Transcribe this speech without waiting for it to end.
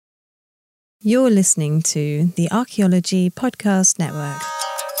You're listening to the Archaeology Podcast Network.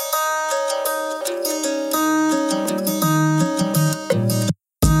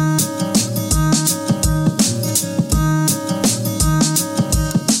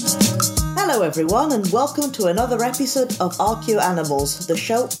 Hello everyone, and welcome to another episode of Archaeoanimals, the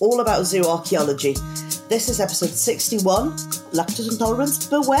show all about zooarchaeology. This is episode 61, Lactose Intolerance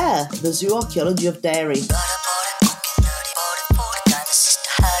Beware, the Zooarchaeology of Dairy.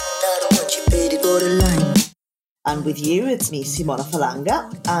 And with you, it's me, Simona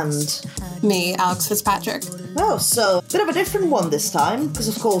Falanga, and me, Alex Fitzpatrick. Oh, so a bit of a different one this time, because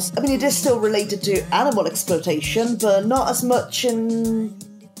of course, it is still related to animal exploitation, but not as much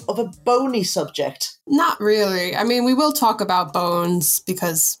of a bony subject. Not really. We will talk about bones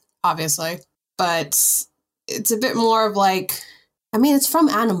because, obviously, but it's a bit more of like, it's from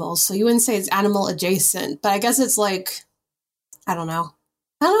animals, so you wouldn't say it's animal adjacent, but I guess it's like, I don't know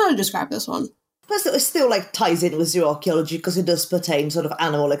how to describe this one. But it still ties in with zooarchaeology because it does pertain sort of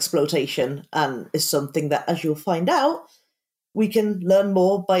animal exploitation and is something that, as you'll find out, we can learn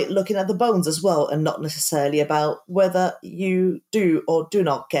more by looking at the bones as well, and not necessarily about whether you do or do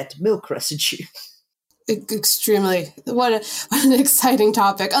not get milk residue. Extremely. What an exciting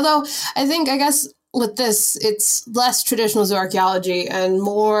topic. Although, I guess with this, it's less traditional zooarchaeology and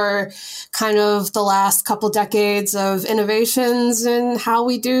more kind of the last couple decades of innovations in how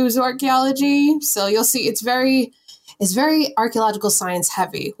we do zooarchaeology. So you'll see it's very archaeological science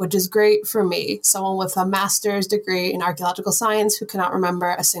heavy, which is great for me, someone with a master's degree in archaeological science who cannot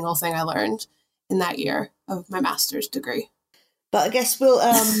remember a single thing I learned in that year of my master's degree. But I guess we'll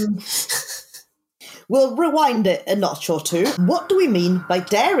rewind it a notch or two. What do we mean by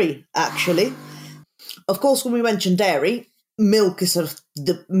dairy, actually? Of course, when we mention dairy, milk is sort of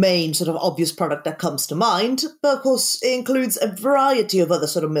the main sort of obvious product that comes to mind, but of course it includes a variety of other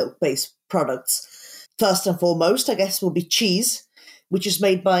sort of milk-based products. First and foremost, I guess, will be cheese, which is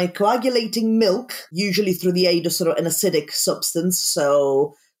made by coagulating milk, usually through the aid of sort of an acidic substance.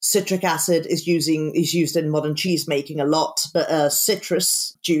 So citric acid is used in modern cheese making a lot, but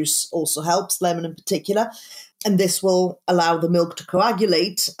citrus juice also helps, lemon in particular. And this will allow the milk to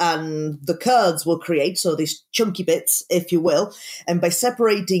coagulate and the curds will create, so these chunky bits, if you will. And by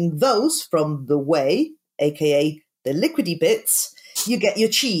separating those from the whey, aka the liquidy bits, you get your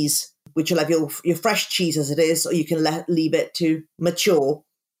cheese, which will have your fresh cheese as it is, or you can leave it to mature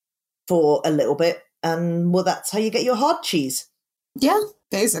for a little bit. And that's how you get your hard cheese. Yeah,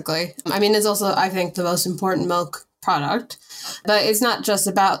 basically. It's also, I think, the most important milk product, but it's not just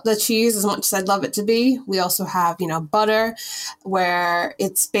about the cheese as much as I'd love it to be. We also have, butter, where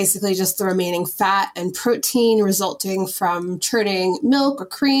it's basically just the remaining fat and protein resulting from churning milk or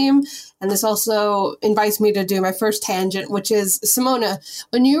cream. And this also invites me to do my first tangent, which is, Simona,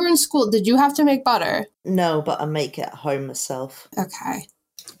 when you were in school, did you have to make butter? No, but I make it at home myself. Okay.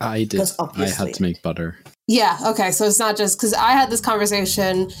 I did. I had to make butter. Yeah, okay. So it's not just because I had this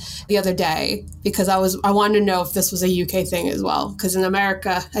conversation the other day because I wanted to know if this was a UK thing as well. Because in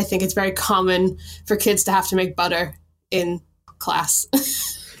America, I think it's very common for kids to have to make butter in class.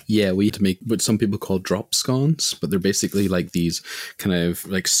 Yeah, we had to make what some people call drop scones, but they're basically like these kind of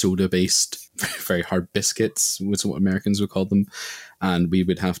like soda-based, very hard biscuits, was what Americans would call them. And we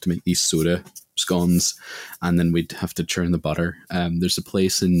would have to make these soda scones, and then we'd have to churn the butter. There's a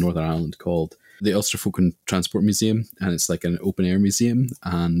place in Northern Ireland called the Ulster Folk and Transport Museum, and it's like an open-air museum,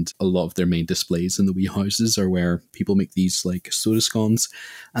 and a lot of their main displays in the wee houses are where people make these like soda scones,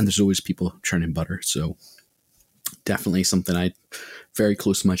 and there's always people churning butter, so definitely something I very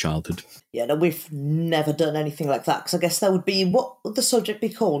close to my childhood. Yeah, no, we've never done anything like that, because I guess that would be, what would the subject be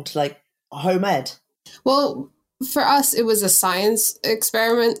called? Like, home ed? Well, for us, it was a science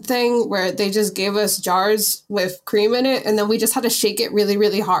experiment thing where they just gave us jars with cream in it, and then we just had to shake it really,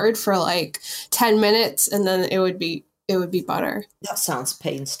 really hard for like 10 minutes, and then it would be butter. That sounds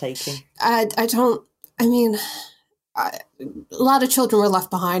painstaking. A lot of children were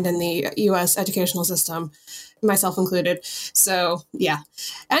left behind in the U.S. educational system, myself included. So, yeah.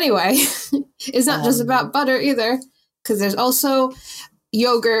 Anyway, it's not just about butter either, because there's also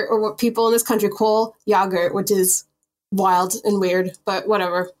yogurt, or what people in this country call yogurt, which is wild and weird, but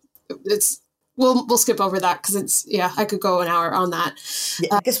whatever. We'll skip over that because I could go an hour on that.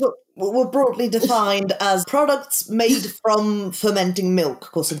 Yeah, I guess we're broadly defined as products made from fermenting milk.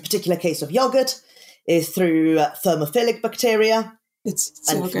 Of course, in the particular case of yogurt, is through thermophilic bacteria. It's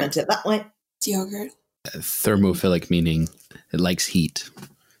and yogurt. ferment it that way. It's yogurt. Thermophilic meaning it likes heat.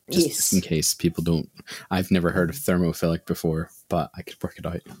 Just in case people don't. I've never heard of thermophilic before, but I could work it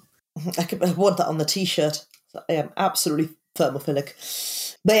out. I want that on the t-shirt. I am absolutely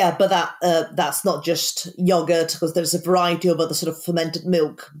thermophilic. But yeah, but that's not just yogurt, because there's a variety of other sort of fermented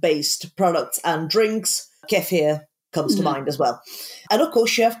milk-based products and drinks. Kefir comes to mind as well. And of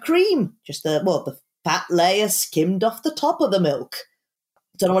course you have cream, just the fat layer skimmed off the top of the milk.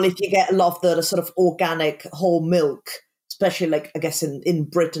 Don't know if you get a lot of the sort of organic whole milk, especially like I guess in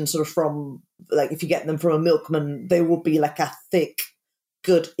Britain, sort of from like if you get them from a milkman, they will be like a thick,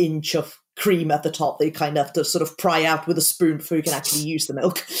 good inch of cream at the top that you kind of have to sort of pry out with a spoon before you can actually use the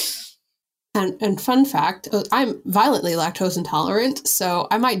milk. And fun fact, I'm violently lactose intolerant, so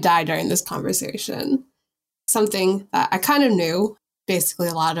I might die during this conversation. Something that I kind of knew. Basically,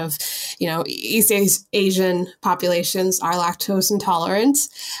 a lot of, East Asian populations are lactose intolerant.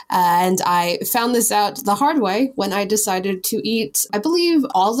 And I found this out the hard way when I decided to eat, I believe,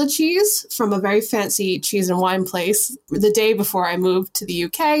 all the cheese from a very fancy cheese and wine place the day before I moved to the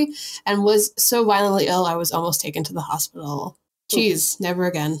UK, and was so violently ill I was almost taken to the hospital. Cheese, never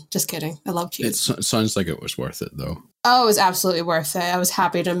again. Just kidding. I love cheese. It sounds like it was worth it, though. Oh, it was absolutely worth it. I was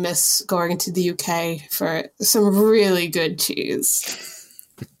happy to miss going to the UK for some really good cheese.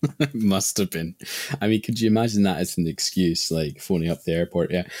 It must have been. I mean, could you imagine that as an excuse, like phoning up the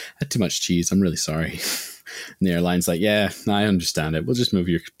airport? Yeah, I had too much cheese. I'm really sorry. And the airline's like, yeah, I understand it. We'll just move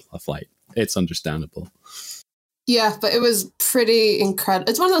your flight. It's understandable. Yeah, but it was pretty incredible.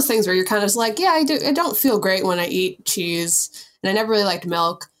 It's one of those things where you're kind of just like, yeah, I don't feel great when I eat cheese. And I never really liked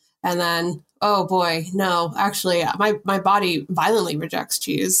milk. And then, oh boy, no, actually, my body violently rejects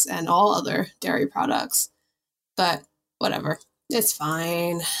cheese and all other dairy products. But whatever, it's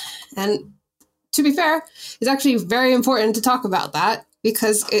fine. And to be fair, it's actually very important to talk about that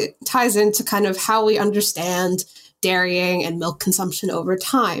because it ties into kind of how we understand dairying and milk consumption over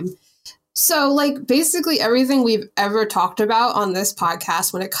time. So, like, basically everything we've ever talked about on this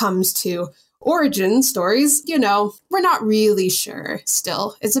podcast when it comes to origin stories, we're not really sure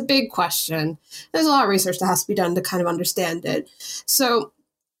still. It's a big question. There's a lot of research that has to be done to kind of understand it. So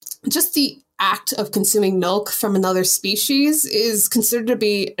just the act of consuming milk from another species is considered to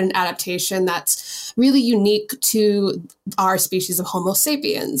be an adaptation that's really unique to our species of Homo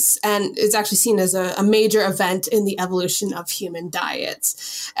sapiens. And it's actually seen as a major event in the evolution of human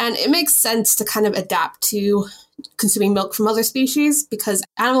diets. And it makes sense to kind of adapt to consuming milk from other species because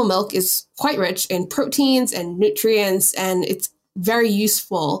animal milk is quite rich in proteins and nutrients, and it's very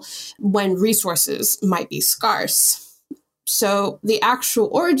useful when resources might be scarce. So the actual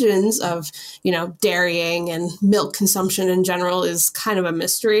origins of, dairying and milk consumption in general is kind of a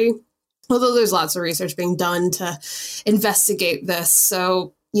mystery, although there's lots of research being done to investigate this.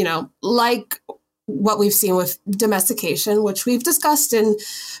 So, like what we've seen with domestication, which we've discussed in,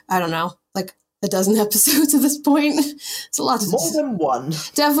 like a dozen episodes at this point. It's a lot to More than one.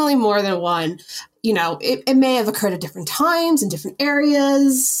 Definitely more than one. It may have occurred at different times in different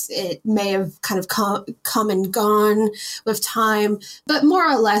areas. It may have kind of come and gone with time, but more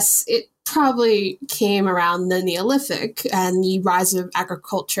or less it probably came around the Neolithic and the rise of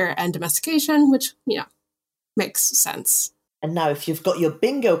agriculture and domestication, which, makes sense. And now if you've got your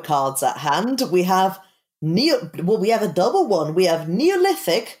bingo cards at hand, we have a double one. We have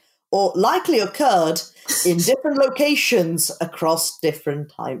Neolithic, or likely occurred in different locations across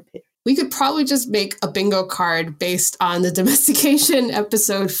different time periods. We could probably just make a bingo card based on the domestication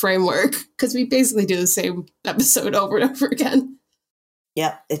episode framework, because we basically do the same episode over and over again.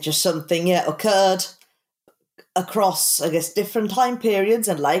 Yeah, it's just something occurred across, I guess, different time periods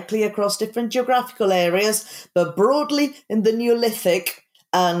and likely across different geographical areas, but broadly in the Neolithic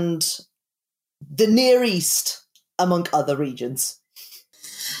and the Near East, among other regions.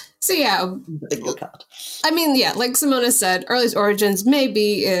 So yeah, like Simona said, earliest origins may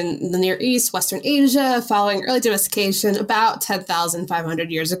be in the Near East, Western Asia, following early domestication about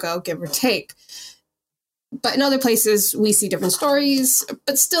 10,500 years ago, give or take. But in other places, we see different stories,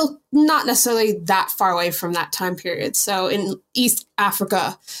 but still not necessarily that far away from that time period. So in East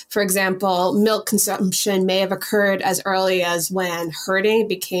Africa, for example, milk consumption may have occurred as early as when herding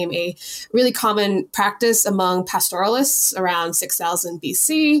became a really common practice among pastoralists around 6000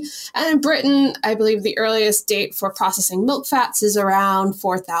 BC. And in Britain, I believe the earliest date for processing milk fats is around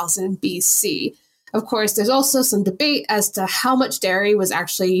 4000 BC. Of course, there's also some debate as to how much dairy was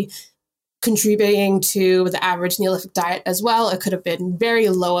actually contributing to the average Neolithic diet as well. It could have been very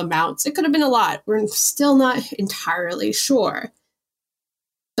low amounts. It could have been a lot. We're still not entirely sure.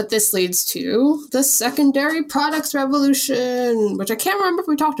 But this leads to the secondary products revolution, which I can't remember if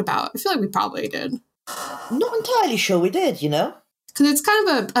we talked about. I feel like we probably did. Not entirely sure we did, Because it's kind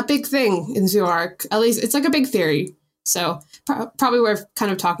of a big thing in Zooarch. At least it's like a big theory. So probably we're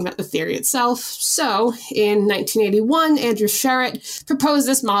kind of talking about the theory itself. So in 1981, Andrew Sherritt proposed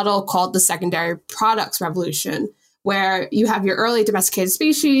this model called the secondary products revolution, where you have your early domesticated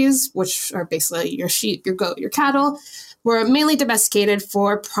species, which are basically your sheep, your goat, your cattle, were mainly domesticated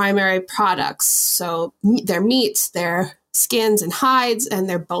for primary products. So their meat, their skins and hides, and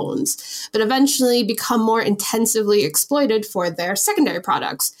their bones, but eventually become more intensively exploited for their secondary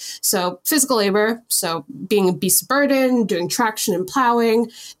products. So physical labor, so being a beast of burden, doing traction and plowing,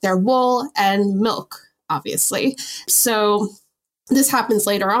 their wool and milk, obviously. So this happens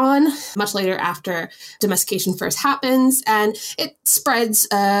later on, much later after domestication first happens, and it spreads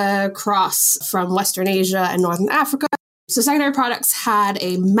across from Western Asia and Northern Africa. So secondary products had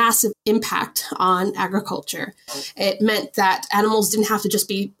a massive impact on agriculture. It meant that animals didn't have to just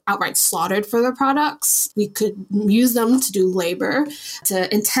be outright slaughtered for their products. We could use them to do labor,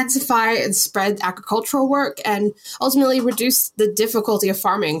 to intensify and spread agricultural work, and ultimately reduce the difficulty of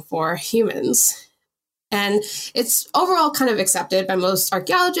farming for humans. And it's overall kind of accepted by most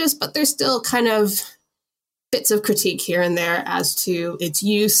archaeologists, but there's still kind of bits of critique here and there as to its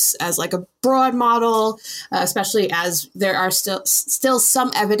use as like a broad model, especially as there are still some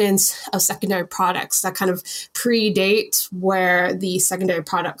evidence of secondary products that kind of predate where the secondary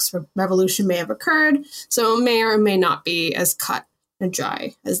products revolution may have occurred. So it may or may not be as cut and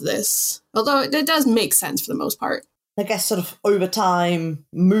dry as this, although it does make sense for the most part. I guess sort of over time,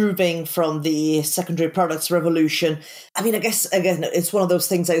 moving from the secondary products revolution, I mean, I guess, again, it's one of those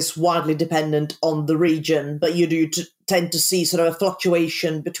things that is widely dependent on the region, but you do tend to see sort of a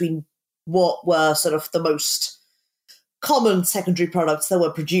fluctuation between what were sort of the most common secondary products that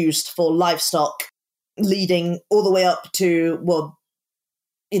were produced for livestock, leading all the way up to, well,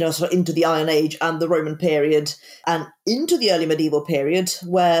 you know, sort of into the Iron Age and the Roman period, and into the early medieval period,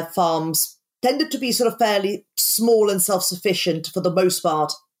 where farms tended to be sort of fairly small and self-sufficient for the most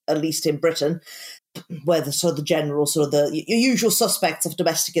part, at least in Britain, where the sort of the general sort of the usual suspects of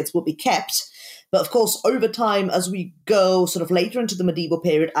domesticates will be kept. But of course, over time, as we go sort of later into the medieval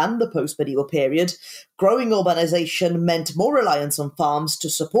period and the post-medieval period, growing urbanization meant more reliance on farms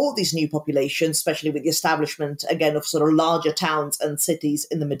to support these new populations, especially with the establishment, again, of sort of larger towns and cities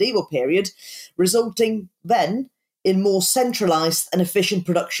in the medieval period, resulting then in more centralized and efficient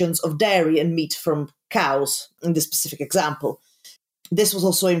productions of dairy and meat from cows, in this specific example. This was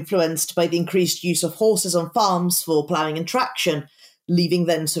also influenced by the increased use of horses on farms for ploughing and traction, leaving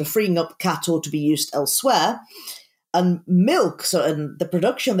then sort of freeing up cattle to be used elsewhere. And milk, and the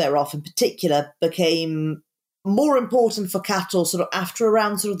production thereof in particular, became more important for cattle sort of after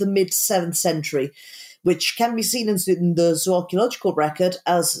around sort of the mid-7th century, which can be seen in the zooarchaeological record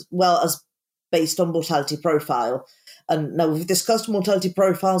as well as based on mortality profile. And now we've discussed mortality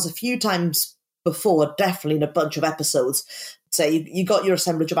profiles a few times before, definitely in a bunch of episodes. Say you got your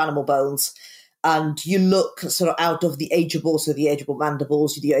assemblage of animal bones and you look sort of out of the ageable, so the ageable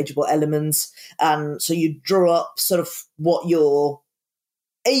mandibles, the ageable elements, and so you draw up sort of what your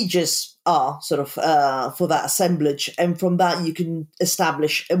ages are sort of for that assemblage, and from that you can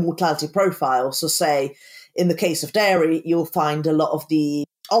establish a mortality profile. So say in the case of dairy, you'll find a lot of the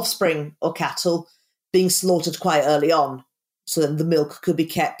offspring or cattle being slaughtered quite early on, so then the milk could be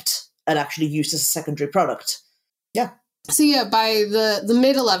kept and actually used as a secondary product. Yeah. So yeah, by the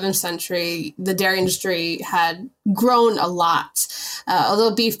mid-11th century, the dairy industry had grown a lot,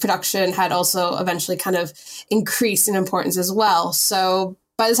 although beef production had also eventually kind of increased in importance as well. So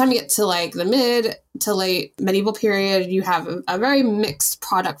by the time you get to like the mid to late medieval period, you have a very mixed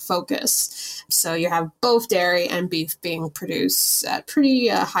product focus. So you have both dairy and beef being produced at pretty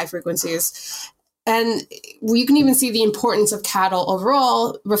high frequencies. And you can even see the importance of cattle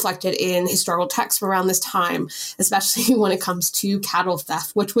overall reflected in historical texts around this time, especially when it comes to cattle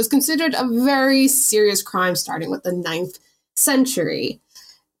theft, which was considered a very serious crime starting with the 9th century.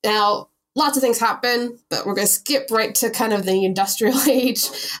 Now, lots of things happen, but we're going to skip right to kind of the industrial age,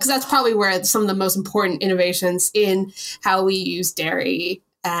 because that's probably where some of the most important innovations in how we use dairy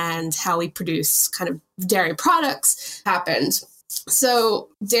and how we produce kind of dairy products happened. So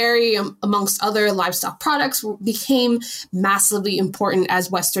dairy, amongst other livestock products, became massively important as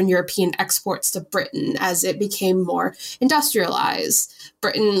Western European exports to Britain as it became more industrialized.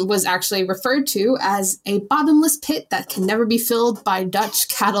 Britain was actually referred to as a bottomless pit that can never be filled by Dutch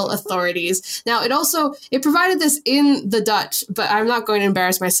cattle authorities. Now, it provided this in the Dutch, but I'm not going to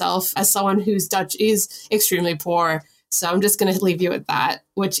embarrass myself as someone whose Dutch is extremely poor. So I'm just going to leave you at that,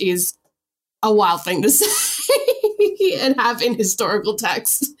 which is a wild thing to say and have in historical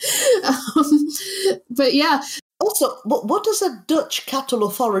texts. But yeah. Also, what does a Dutch cattle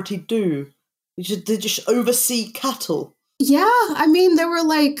authority do? They just oversee cattle. Yeah, I mean, there were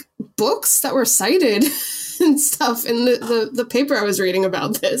like books that were cited and stuff in the paper I was reading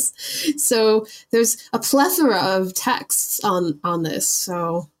about this. So there's a plethora of texts on this.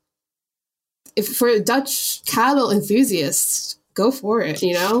 So if for Dutch cattle enthusiasts, go for it,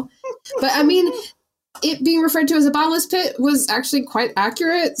 you know? But I mean, it being referred to as a bottomless pit was actually quite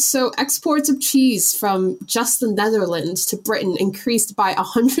accurate. So exports of cheese from just the Netherlands to Britain increased by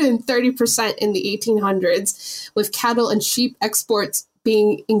 130% in the 1800s, with cattle and sheep exports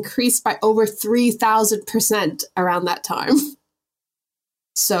being increased by over 3,000% around that time.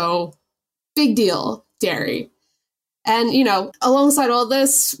 So big deal, dairy. And, you know, alongside all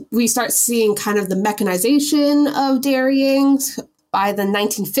this, we start seeing kind of the mechanization of dairying. By the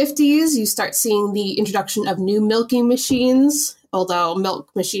 1950s, you start seeing the introduction of new milking machines, although milk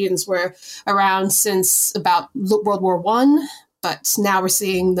machines were around since about World War I. But now we're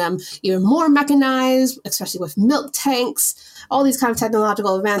seeing them even more mechanized, especially with milk tanks, all these kind of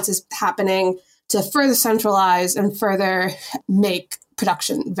technological advances happening to further centralize and further make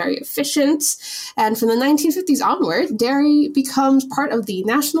production very efficient. And from the 1950s onward, dairy becomes part of the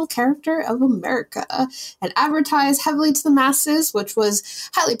national character of America and advertised heavily to the masses, which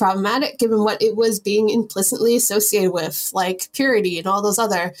was highly problematic given what it was being implicitly associated with, like purity and all those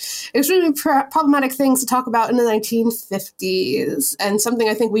other extremely problematic things to talk about in the 1950s, and something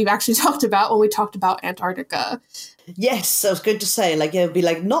I think we've actually talked about when we talked about Antarctica. Yes, I was going to say, like, it would be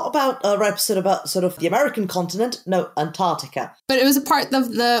like not about our episode about sort of the American continent, no, Antarctica. But it was a part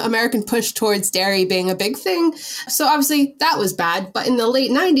of the American push towards dairy being a big thing. So obviously that was bad. But in the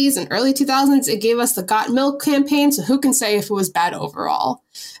late 90s and early 2000s, it gave us the Got Milk campaign. So who can say if it was bad overall?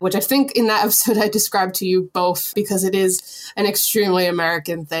 Which I think in that episode I described to you both because it is an extremely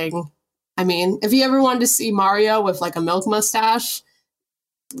American thing. I mean, if you ever wanted to see Mario with like a milk mustache,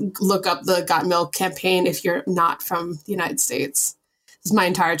 look up the Got Milk campaign if you're not from the United States. It's my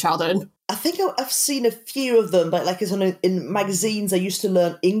entire childhood. I think I've seen a few of them, but like it's in magazines I used to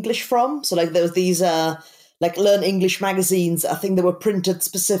learn English from. So like there was these like Learn English magazines. I think they were printed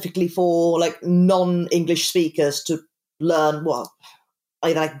specifically for like non-English speakers to learn, well,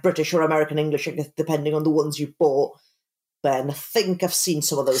 either like British or American English, I guess, depending on the ones you bought. But I think I've seen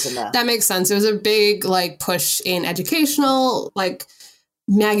some of those in there. That makes sense. It was a big like push in educational like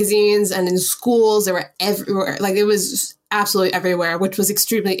magazines and in schools. They were everywhere. Like it was absolutely everywhere, which was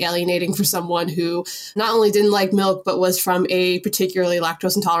extremely alienating for someone who not only didn't like milk, but was from a particularly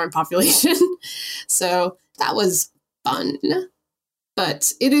lactose intolerant population. So that was fun.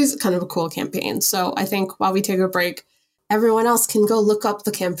 But it is kind of a cool campaign. So I think while we take a break, everyone else can go look up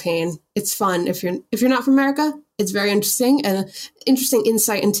the campaign. It's fun. If you're not from America, it's very interesting and an interesting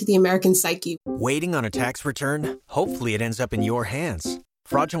insight into the American psyche. Waiting on a tax return? Hopefully it ends up in your hands.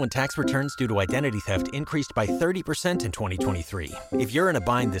 Fraudulent tax returns due to identity theft increased by 30% in 2023. If you're in a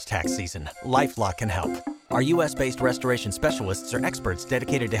bind this tax season, LifeLock can help. Our U.S.-based restoration specialists are experts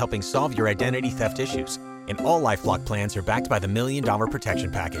dedicated to helping solve your identity theft issues. And all LifeLock plans are backed by the $1 Million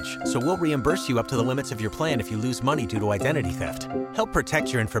Protection Package. So we'll reimburse you up to the limits of your plan if you lose money due to identity theft. Help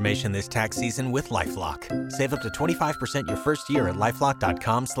protect your information this tax season with LifeLock. Save up to 25% your first year at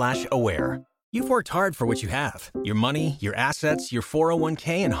LifeLock.com/aware. You've worked hard for what you have. Your money, your assets, your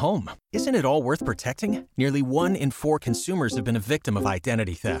 401k, and home. Isn't it all worth protecting? Nearly 1 in 4 consumers have been a victim of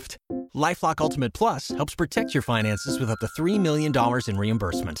identity theft. LifeLock Ultimate Plus helps protect your finances with up to $3 million in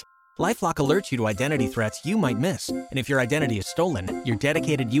reimbursement. LifeLock alerts you to identity threats you might miss. And if your identity is stolen, your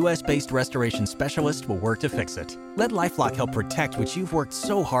dedicated U.S.-based restoration specialist will work to fix it. Let LifeLock help protect what you've worked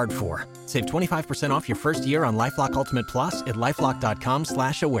so hard for. Save 25% off your first year on LifeLock Ultimate Plus at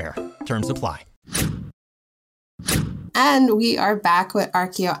LifeLock.com/aware. Terms apply. And we are back with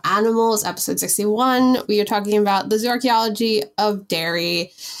Archaeoanimals, episode 61. We are talking about the zooarchaeology of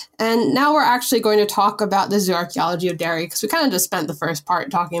dairy. And now we're actually going to talk about the zooarchaeology of dairy because we kind of just spent the first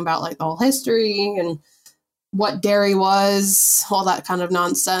part talking about like the whole history and what dairy was, all that kind of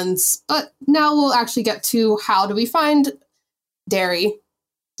nonsense. But now we'll actually get to how do we find dairy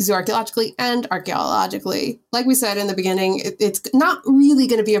zooarchaeologically and archaeologically. Like we said in the beginning, it's not really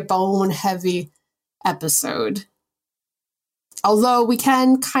going to be a bone-heavy episode. Although we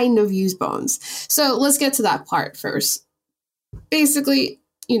can kind of use bones. So let's get to that part first. Basically,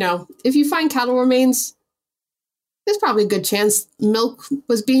 you know, if you find cattle remains, there's probably a good chance milk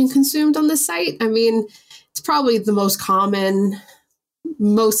was being consumed on the site. I mean, it's probably the most common,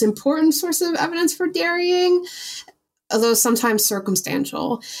 most important source of evidence for dairying, although sometimes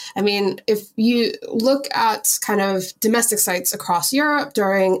circumstantial. I mean, if you look at kind of domestic sites across Europe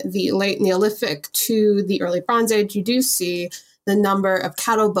during the late Neolithic to the early Bronze Age, you do see the number of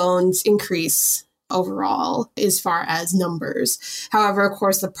cattle bones increase overall as far as numbers. However, of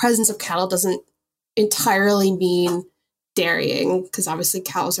course, the presence of cattle doesn't entirely mean dairying, because obviously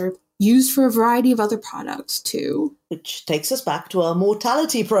cows are used for a variety of other products too. Which takes us back to our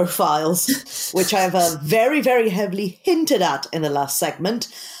mortality profiles, which I have very, very heavily hinted at in the last segment.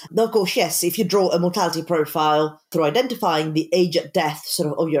 Though, of course, yes, if you draw a mortality profile through identifying the age at death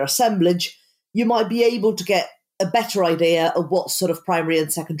of your assemblage, you might be able to get a better idea of what sort of primary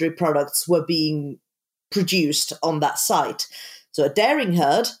and secondary products were being produced on that site. So a dairying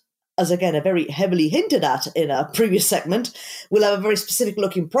herd, as again, a very heavily hinted at in a previous segment, will have a very specific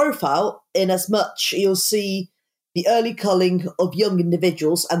looking profile in as much you'll see the early culling of young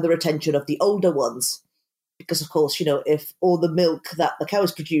individuals and the retention of the older ones. Because, of course, if all the milk that the cow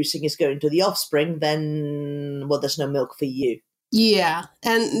is producing is going to the offspring, then, well, there's no milk for you. Yeah,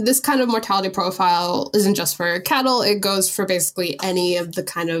 and this kind of mortality profile isn't just for cattle. It goes for basically any of the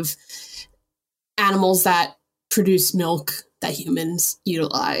kind of animals that produce milk that humans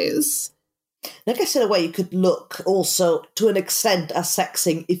utilize. I guess in a way you could look also to an extent at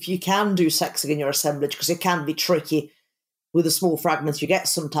sexing, if you can do sexing in your assemblage, because it can be tricky with the small fragments you get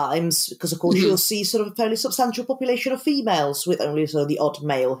sometimes, because of course you'll see sort of a fairly substantial population of females with only sort of the odd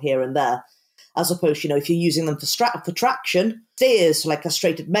male here and there. As opposed, if you're using them for traction, steers, like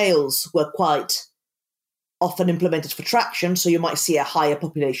castrated males, were quite often implemented for traction, so you might see a higher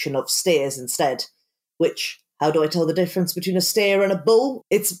population of steers instead, which... How do I tell the difference between a steer and a bull?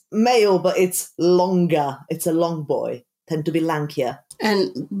 It's male, but it's longer. It's a long boy. Tend to be lankier.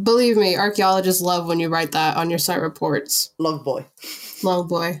 And believe me, archaeologists love when you write that on your site reports. Long boy. Long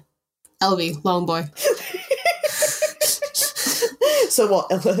boy. LV, long boy. So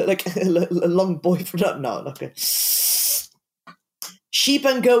what? Like a long boy? No, okay. Sheep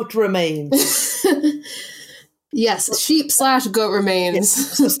and goat remains. Yes, sheep/goat remains.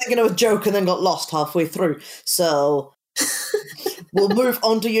 Yes, I was thinking of a joke and then got lost halfway through. So we'll move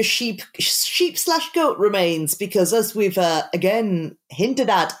on to your sheep/goat remains, because as we've again hinted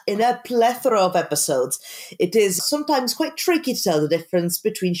at in a plethora of episodes, it is sometimes quite tricky to tell the difference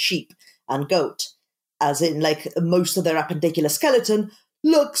between sheep and goat, as in like most of their appendicular skeleton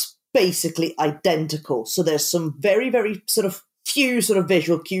looks basically identical. So there's some very, very sort of few sort of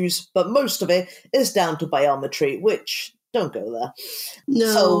visual cues, but most of it is down to biometry, which don't go there.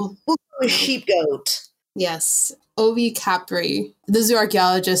 No. So we'll go with sheep-goat. Yes. Ovicapri, the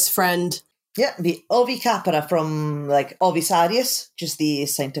zooarchaeologist's friend. Yeah, the Ovicapra from like Ovis arius, just the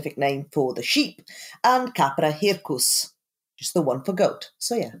scientific name for the sheep, and Capra hircus, just the one for goat.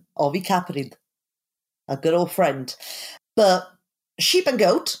 So yeah, Ovicaprid, a good old friend. But sheep and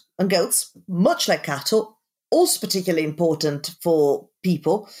goats, much like cattle, also particularly important for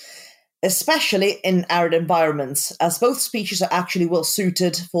people, especially in arid environments, as both species are actually well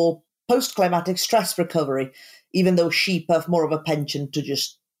suited for post-climatic stress recovery, even though sheep have more of a penchant to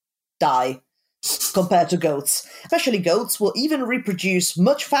just die compared to goats. Especially goats will even reproduce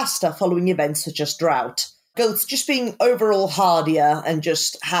much faster following events such as drought. Goats just being overall hardier and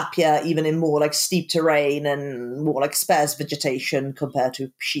just happier even in more like steep terrain and more like sparse vegetation compared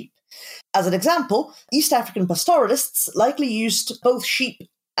to sheep. As an example, East African pastoralists likely used both sheep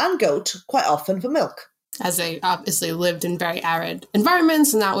and goat quite often for milk. As they obviously lived in very arid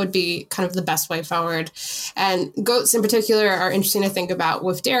environments, and that would be kind of the best way forward. And goats in particular are interesting to think about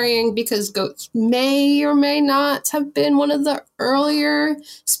with dairying, because goats may or may not have been one of the earlier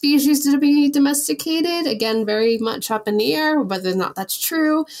species to be domesticated. Again, very much up in the air, whether or not that's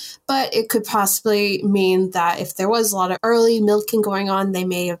true. But it could possibly mean that if there was a lot of early milking going on, they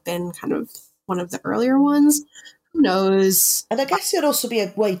may have been kind of one of the earlier ones. Who knows? And I guess it'd also be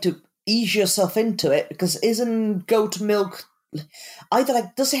a way to ease yourself into it, because isn't goat milk either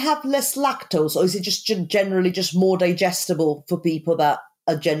like, does it have less lactose, or is it just generally just more digestible for people that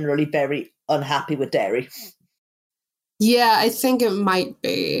are generally very unhappy with dairy? Yeah, I think it might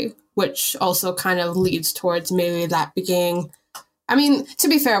be, which also kind of leads towards maybe that being, I mean, to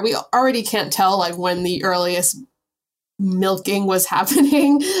be fair, we already can't tell like when the earliest milking was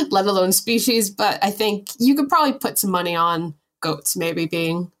happening, let alone species, but I think you could probably put some money on goats maybe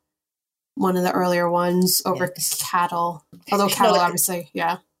being one of the earlier ones over cattle. Although cattle, like, obviously,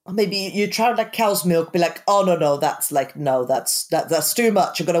 yeah. Maybe you try like cow's milk, be like, oh no, that's too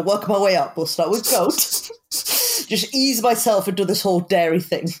much. I'm gonna work my way up. We'll start with goat. Just ease myself into this whole dairy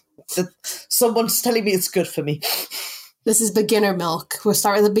thing. Someone's telling me it's good for me. This is beginner milk. We'll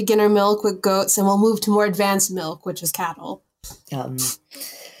start with the beginner milk with goats, and we'll move to more advanced milk, which is cattle.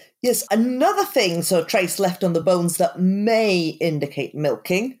 Yes, another thing, so trace left on the bones that may indicate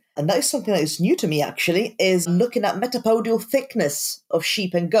milking, and that is something that is new to me actually, is looking at metapodial thickness of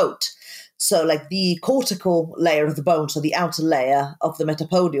sheep and goat. So like the cortical layer of the bone, so the outer layer of the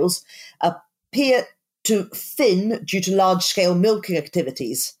metapodials, appear to thin due to large-scale milking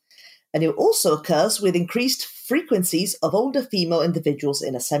activities. And it also occurs with increased frequencies of older female individuals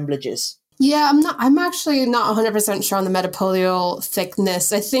in assemblages. Yeah, I'm actually not 100% sure on the metapodial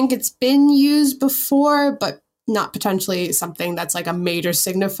thickness. I think it's been used before, but not potentially something that's like a major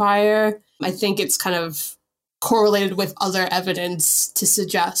signifier. I think it's kind of correlated with other evidence to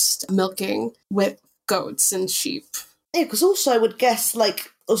suggest milking with goats and sheep. Yeah, because also I would guess like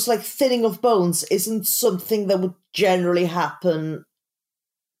thinning of bones isn't something that would generally happen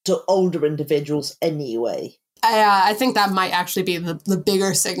to older individuals anyway. I think that might actually be the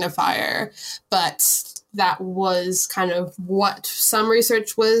bigger signifier, but that was kind of what some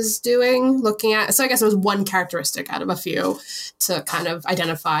research was doing, looking at. So I guess it was one characteristic out of a few to kind of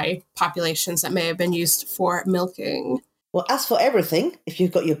identify populations that may have been used for milking. Well, as for everything, if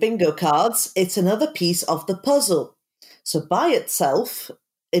you've got your bingo cards, it's another piece of the puzzle. So by itself,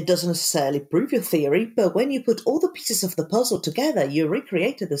 it doesn't necessarily prove your theory, but when you put all the pieces of the puzzle together, you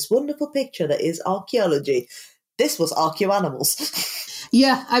recreated this wonderful picture that is archaeology. This was archaeoanimals.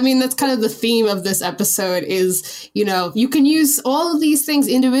 Yeah, I mean, that's kind of the theme of this episode is, you can use all of these things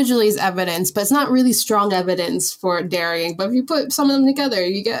individually as evidence, but it's not really strong evidence for dairying. But if you put some of them together,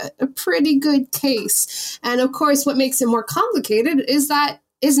 you get a pretty good case. And of course, what makes it more complicated is that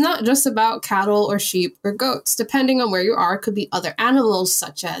it's not just about cattle or sheep or goats. Depending on where you are, it could be other animals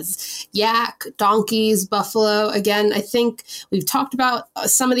such as yak, donkeys, buffalo. Again, I think we've talked about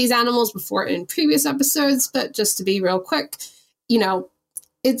some of these animals before in previous episodes, but just to be real quick,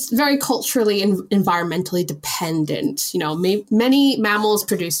 it's very culturally and environmentally dependent. Many mammals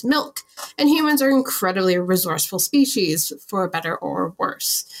produce milk, and humans are incredibly resourceful species, for better or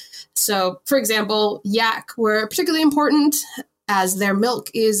worse. So, for example, yak were particularly important as their milk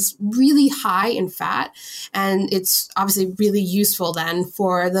is really high in fat, and it's obviously really useful then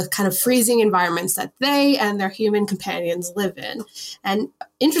for the kind of freezing environments that they and their human companions live in. And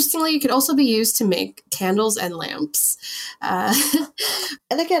interestingly, it could also be used to make candles and lamps. And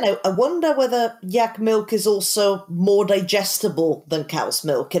again, I wonder whether yak milk is also more digestible than cow's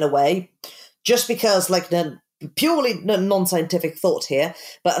milk in a way, just because purely non-scientific thought here,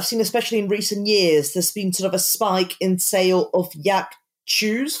 but I've seen, especially in recent years, there's been sort of a spike in sale of yak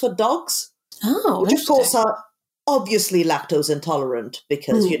chews for dogs. Oh, which of course are obviously lactose intolerant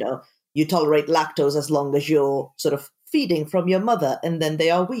because, you tolerate lactose as long as you're sort of feeding from your mother, and then they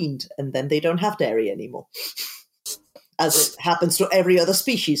are weaned, and then they don't have dairy anymore. As it happens to every other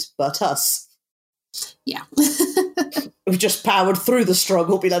species but us. Yeah. We've just powered through the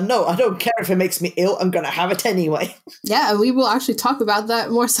struggle, be like, no, I don't care if it makes me ill, I'm going to have it anyway. Yeah, we will actually talk about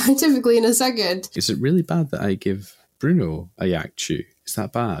that more scientifically in a second. Is it really bad that I give Bruno a yak chew? Is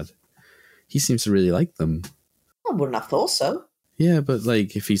that bad? He seems to really like them. I wouldn't have thought so. Yeah, but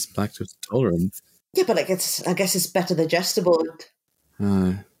if he's lactose intolerant. Yeah, but I guess it's better digestible.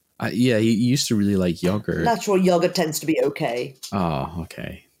 Yeah, he used to really like yogurt. Natural yogurt tends to be okay. Oh,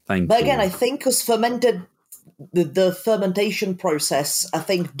 okay. Thank you. But again, I think because the fermentation process, I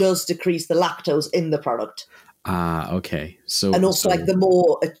think, does decrease the lactose in the product. Okay. So, and also, the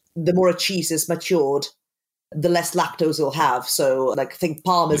more a cheese is matured, the less lactose it'll have. So, I think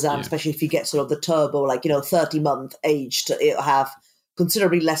Parmesan, especially if you get sort of the turbo, 30-month aged, it'll have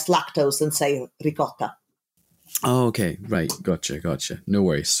considerably less lactose than, say, ricotta. Oh, okay. Right. Gotcha. No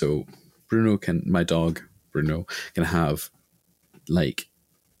worries. So, my dog, Bruno, can have,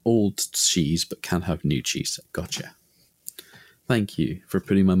 old cheese, but can't have new cheese. Gotcha. Thank you for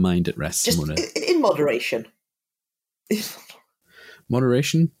putting my mind at rest, Simona. In moderation.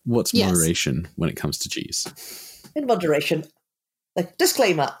 Moderation? What's moderation when it comes to cheese? In moderation.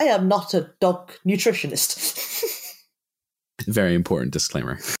 Disclaimer, I am not a dog nutritionist. Very important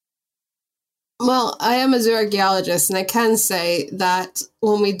disclaimer. Well, I am a zooarchaeologist, and I can say that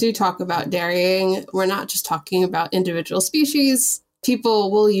when we do talk about dairying, we're not just talking about individual species. People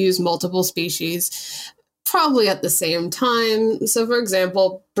will use multiple species, probably at the same time. So, for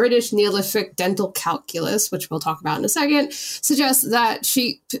example, British Neolithic dental calculus, which we'll talk about in a second, suggests that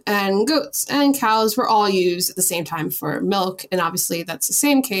sheep and goats and cows were all used at the same time for milk. And obviously, that's the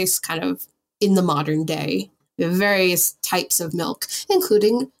same case kind of in the modern day. We have various types of milk,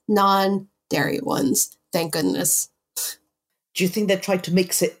 including non-dairy ones. Thank goodness. Do you think they tried to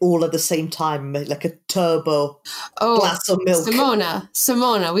mix it all at the same time, like a turbo glass of milk?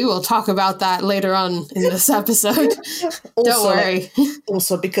 Simona, we will talk about that later on in this episode. Don't worry.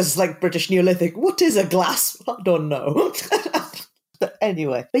 Also, because British Neolithic, what is a glass? I don't know. But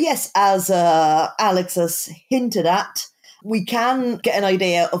anyway, but yes, as Alex has hinted at, we can get an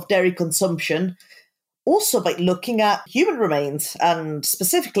idea of dairy consumption also by looking at human remains and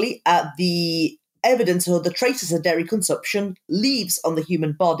specifically at the evidence or the traces of dairy consumption leaves on the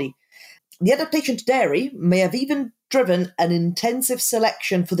human body. The adaptation to dairy may have even driven an intensive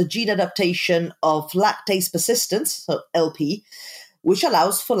selection for the gene adaptation of lactase persistence, so LP, which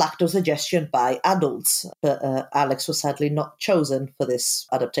allows for lactose digestion by adults. But Alex was sadly not chosen for this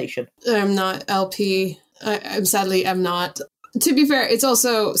adaptation. I'm not LP. I'm sadly not. To be fair, it's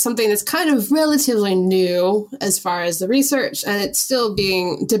also something that's kind of relatively new as far as the research, and it's still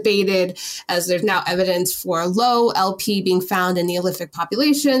being debated as there's now evidence for low LP being found in Neolithic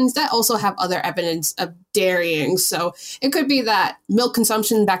populations that also have other evidence of dairying. So it could be that milk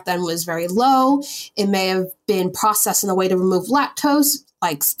consumption back then was very low. It may have been processed in a way to remove lactose,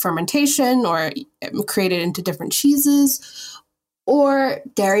 like fermentation, or created into different cheeses. Or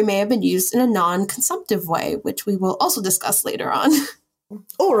dairy may have been used in a non-consumptive way, which we will also discuss later on.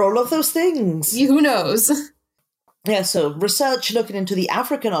 Or all of those things. Who knows? Yeah, so research looking into the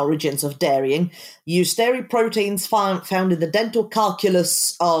African origins of dairying used dairy proteins found in the dental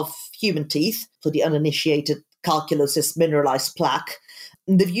calculus of human teeth. For the uninitiated, calculus is mineralized plaque.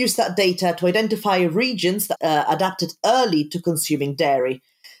 And they've used that data to identify regions that adapted early to consuming dairy.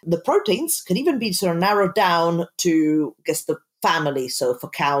 The proteins can even be sort of narrowed down to, I guess, the family. So for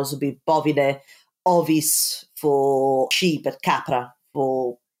cows would be bovine, ovis for sheep, and capra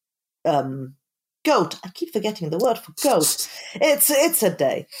for goat. I keep forgetting the word for goat. It's a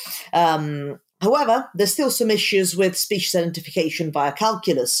day. However, there's still some issues with species identification via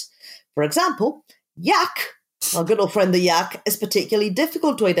calculus. For example, yak, our good old friend the yak, is particularly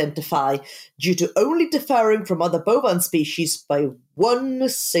difficult to identify due to only differing from other bovine species by one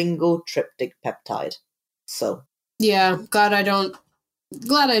single tryptic peptide. So yeah, glad I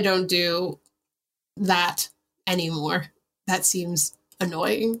don't do that anymore. That seems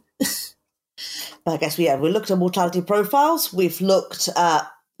annoying. I guess we looked at mortality profiles, we've looked at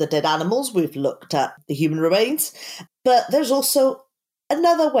the dead animals, we've looked at the human remains, but there's also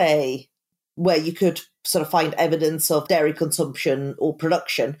another way where you could sort of find evidence of dairy consumption or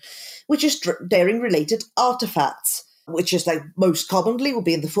production, which is dairy-related artifacts, which is like most commonly will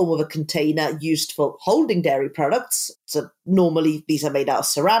be in the form of a container used for holding dairy products. So normally these are made out of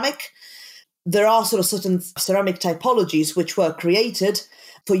ceramic. There are sort of certain ceramic typologies which were created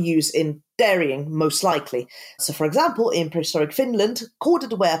for use in dairying, most likely. So for example, in prehistoric Finland,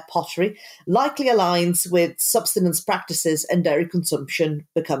 corded ware pottery likely aligns with subsistence practices and dairy consumption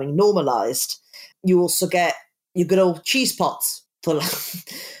becoming normalized. You also get your good old cheese pots, for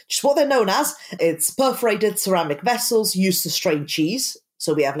just what they're known as. It's perforated ceramic vessels used to strain cheese.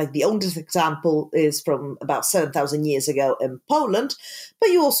 So we have like the oldest example is from about 7,000 years ago in Poland, but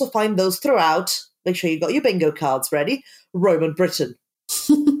you also find those throughout. Make sure you got your bingo cards ready. Roman Britain.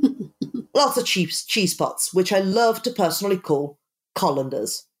 Lots of cheese pots, which I love to personally call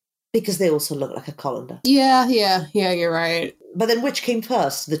colanders, because they also look like a colander. Yeah, you're right. But then which came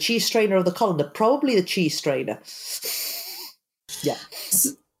first, the cheese strainer or the colander? Probably the cheese strainer. Yeah.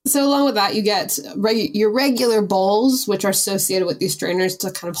 So along with that, you get your regular bowls, which are associated with these strainers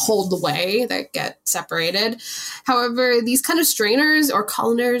to kind of hold the whey that get separated. However, these kind of strainers or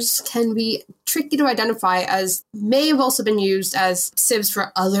colanders can be tricky to identify, as may have also been used as sieves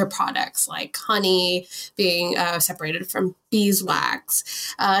for other products like honey being separated from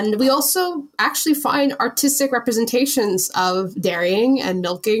beeswax. And we also actually find artistic representations of dairying and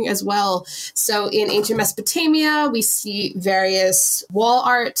milking as well. So in ancient Mesopotamia, we see various wall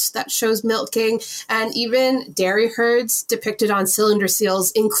art that shows milking, and even dairy herds depicted on cylinder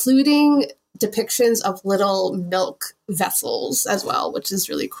seals, including depictions of little milk vessels as well, which is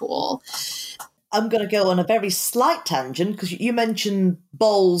really cool. I'm going to go on a very slight tangent, because you mentioned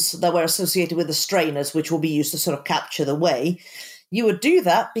bowls that were associated with the strainers, which will be used to sort of capture the whey. You would do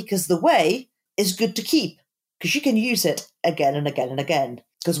that because the whey is good to keep, because you can use it again and again and again.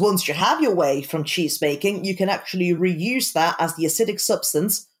 Because once you have your whey from cheese making, you can actually reuse that as the acidic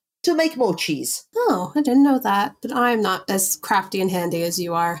substance to make more cheese. Oh, I didn't know that, but I'm not as crafty and handy as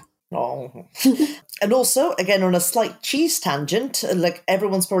you are. Oh. And also, again, on a slight cheese tangent, like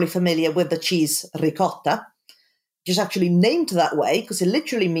everyone's probably familiar with the cheese ricotta, which is actually named that way because it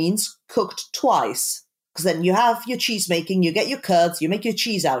literally means cooked twice. Because then you have your cheese making, you get your curds, you make your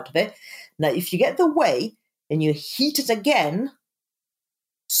cheese out of it. Now, if you get the whey and you heat it again,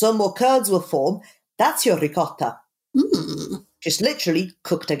 some more curds will form. That's your ricotta. Just literally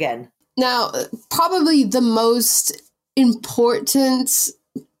cooked again. Now, probably the most important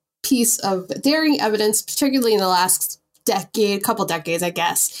piece of dairying evidence, particularly in the last couple decades, I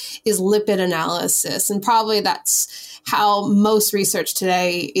guess, is lipid analysis. And probably that's how most research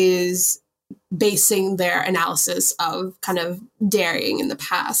today is basing their analysis of kind of dairying in the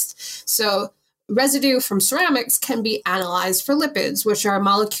past. So residue from ceramics can be analyzed for lipids, which are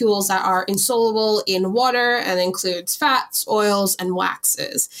molecules that are insoluble in water and includes fats, oils, and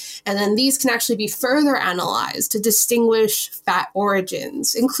waxes. And then these can actually be further analyzed to distinguish fat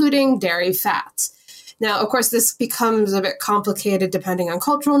origins, including dairy fats. Now, of course, this becomes a bit complicated depending on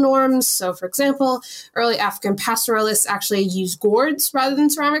cultural norms. So, for example, early African pastoralists actually used gourds rather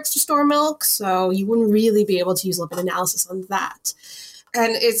than ceramics to store milk. So you wouldn't really be able to use lipid analysis on that.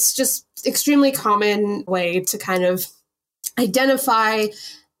 And it's just extremely common way to kind of identify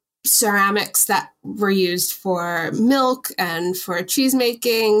ceramics that were used for milk and for cheese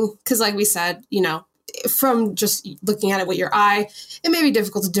making. Because like we said, you know, from just looking at it with your eye, it may be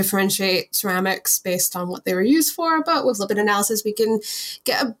difficult to differentiate ceramics based on what they were used for, but with lipid analysis, we can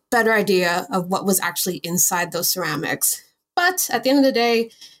get a better idea of what was actually inside those ceramics. But at the end of the day,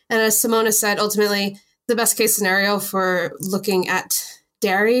 and as Simona said, ultimately, the best case scenario for looking at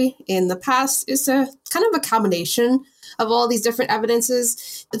dairy in the past is a kind of a combination of all these different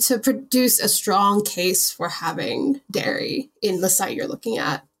evidences to produce a strong case for having dairy in the site you're looking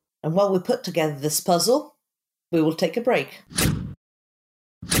at. And while we put together this puzzle, we will take a break.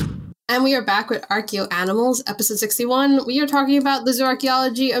 And we are back with Archaeoanimals, episode 61. We are talking about the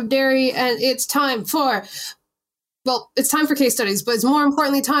zooarchaeology of dairy, and it's time for case studies, but it's more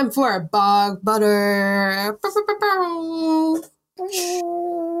importantly time for bog butter.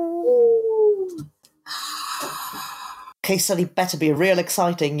 Case study better be real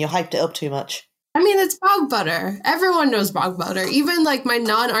exciting. You hyped it up too much. I mean, it's bog butter. Everyone knows bog butter. Even like my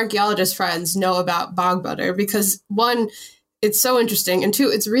non-archaeologist friends know about bog butter because one, it's so interesting, and two,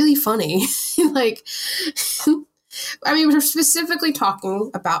 it's really funny. Like, I mean, we're specifically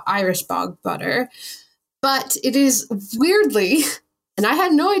talking about Irish bog butter, but it is weirdly, and I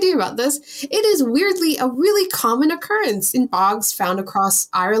had no idea about this, it is weirdly a really common occurrence in bogs found across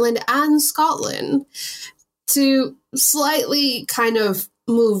Ireland and Scotland. To slightly kind of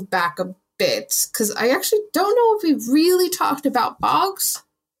move back a bit, because I actually don't know if we've really talked about bogs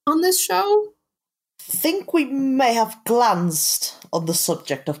on this show. I think we may have glanced on the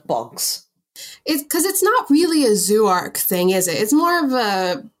subject of bogs. Because it's not really a zooarch thing, is it? It's more of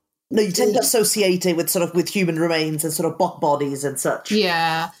a... No, you tend to associate it with human remains and sort of bog bodies and such.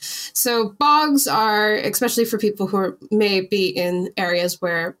 Yeah. So bogs are, especially for people who may be in areas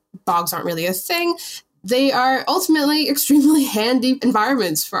where bogs aren't really a thing, they are ultimately extremely handy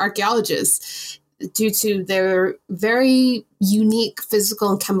environments for archaeologists due to their very unique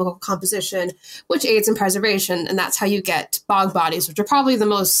physical and chemical composition, which aids in preservation. And that's how you get bog bodies, which are probably the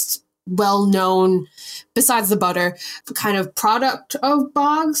most well-known, besides the butter, kind of product of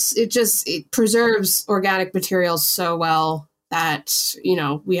bogs. It preserves organic materials so well that, you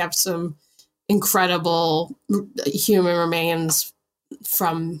know, we have some incredible human remains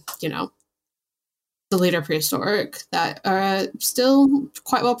from, you know, the later prehistoric that are still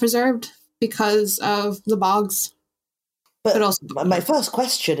quite well preserved because of the bogs. But also, my first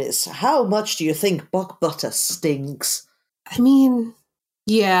question is, how much do you think bog butter stinks? I mean,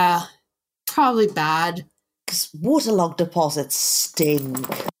 yeah, probably bad. Because waterlogged deposits stink.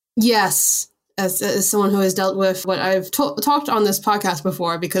 Yes. As someone who has dealt with what I've talked on this podcast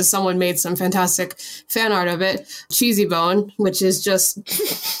before, because someone made some fantastic fan art of it, Cheesy Bone, which is just...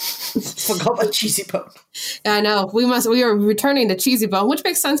 Forgot about Cheesy Bone. I know. We are returning to Cheesy Bone, which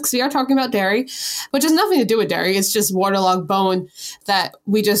makes sense because we are talking about dairy, which has nothing to do with dairy. It's just waterlogged bone that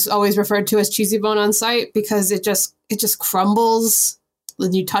we just always referred to as Cheesy Bone on site because it just crumbles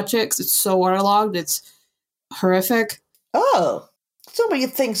when you touch it because it's so waterlogged. It's horrific. Oh. So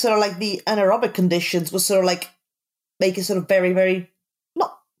you'd think sort of like the anaerobic conditions was sort of like make it sort of very, very,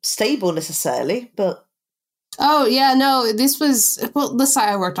 not stable necessarily, but... Oh, yeah, no, this was... Well, the site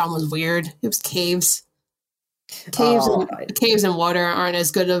I worked on was weird. It was caves. Caves and water aren't as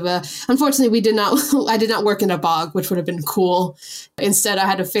good of a... Unfortunately, I did not work in a bog, which would have been cool. Instead, I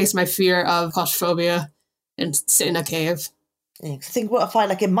had to face my fear of claustrophobia and sit in a cave. I think what I find,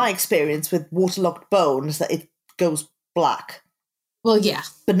 like in my experience with waterlogged bones, that it goes black. Well, yeah.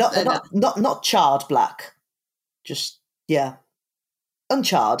 But not charred black. Just, yeah.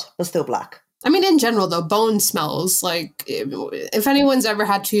 Uncharred, but still black. I mean, in general, though, bone smells like if anyone's ever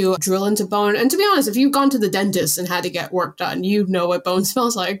had to drill into bone, and to be honest, if you've gone to the dentist and had to get work done, you know what bone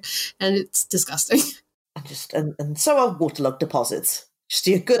smells like, and it's disgusting. And so are waterlogged deposits. Just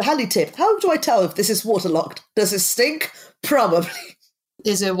a good handy tip. How do I tell if this is waterlogged? Does it stink? Probably.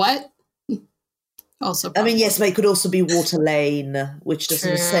 Is it what? Also, I mean, yes, but it could also be water lane, which doesn't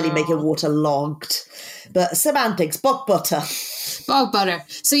necessarily make it waterlogged. But semantics, bog butter. Bog butter.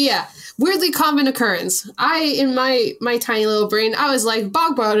 So yeah, weirdly common occurrence. In my tiny little brain, I was like,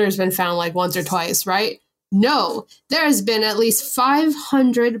 bog butter has been found like once or twice, right? No, there has been at least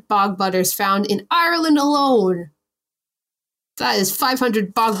 500 bog butters found in Ireland alone. That is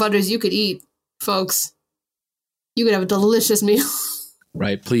 500 bog butters you could eat, folks. You could have a delicious meal.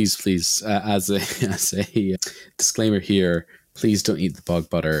 Right, please, as a disclaimer here, please don't eat the bog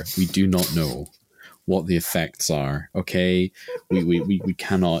butter. We do not know what the effects are, okay? We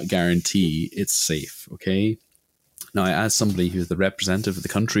cannot guarantee it's safe, okay? Now, as somebody who's the representative of the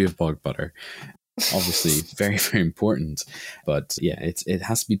country of bog butter, obviously very, very important, but yeah, it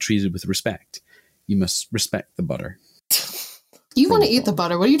has to be treated with respect. You must respect the butter. You want to eat the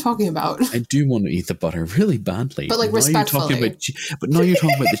butter? What are you talking about? I do want to eat the butter really badly. But like respectfully. Now you're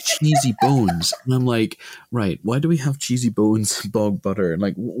talking about the cheesy bones. And I'm like, right, why do we have cheesy bones, bog butter?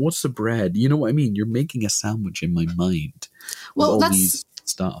 Like, what's the bread? You know what I mean? You're making a sandwich in my mind. Well, with all these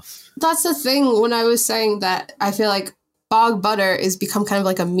stuff. That's the thing when I was saying that I feel like bog butter is become kind of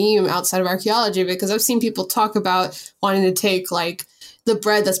like a meme outside of archaeology, because I've seen people talk about wanting to take like the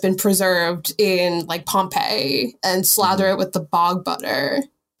bread that's been preserved in like Pompeii and slather it with the bog butter.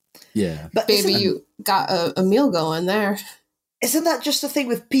 Yeah. But baby, you got a meal going there. Isn't that just the thing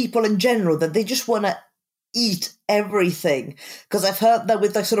with people in general, that they just want to eat everything? Because I've heard that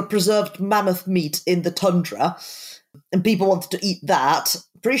with like sort of preserved mammoth meat in the tundra, and people wanted to eat that.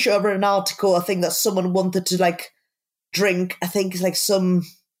 Pretty sure I read an article, I think, that someone wanted to like drink, I think it's like some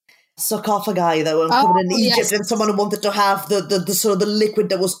sarcophagi that were uncovered in Egypt, and someone wanted to have the sort of the liquid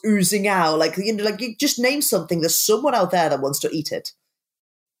that was oozing out. Like, you know, like you just name something, there's someone out there that wants to eat it.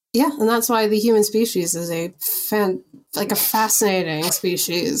 Yeah, and that's why the human species is a fascinating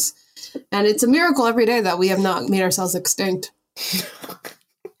species. And it's a miracle every day that we have not made ourselves extinct.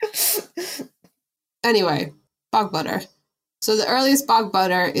 Anyway, bog butter. So the earliest bog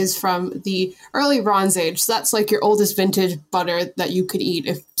butter is from the early Bronze Age. So that's like your oldest vintage butter that you could eat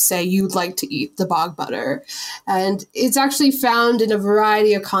if, say, you'd like to eat the bog butter. And it's actually found in a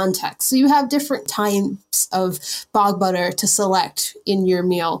variety of contexts. So you have different types of bog butter to select in your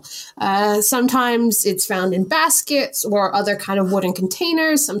meal. Sometimes it's found in baskets or other kind of wooden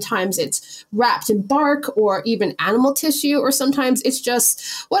containers. Sometimes it's wrapped in bark or even animal tissue. Or sometimes it's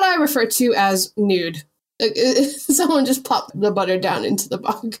just what I refer to as nude. Someone just popped the butter down into the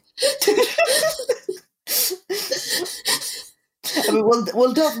bog. I mean,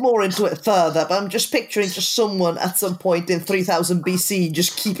 we'll delve more into it further, but I'm just picturing just someone at some point in 3000 BC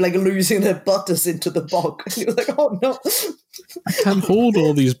just keep like losing their butters into the bog. And you're like, oh no. I can't hold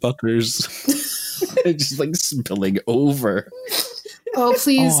all these butters. They're just like spilling over. Oh,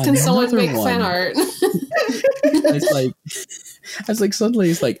 please, can someone make fan art? It's like suddenly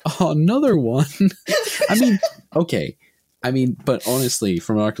it's like, oh, another one. I mean, okay. I mean, but honestly,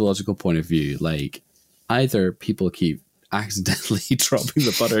 from an archaeological point of view, like, either people keep accidentally dropping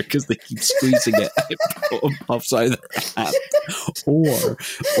the butter because they keep squeezing it pops out of their hand,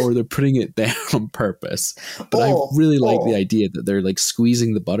 or they're putting it there on purpose. But I really like the idea that they're like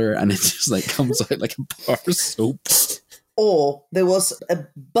squeezing the butter and it just like comes out like a bar of soap. Or there was a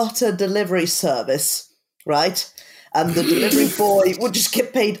butter delivery service, right? And the delivery boy would just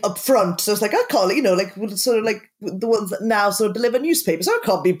get paid up front. So it's like, I can't, you know, like sort of like the ones that now sort of deliver newspapers. I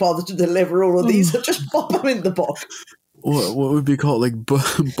can't be bothered to deliver all of these. So just pop them in the bog. What would be called like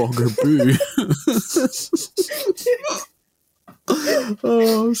bogger boo?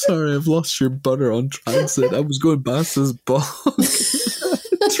 Oh, sorry, I've lost your butter on transit. I was going past this bog.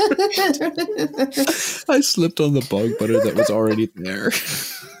 I slipped on the bog butter that was already there.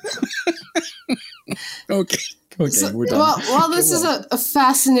 Okay, so, we're done. Well, this is a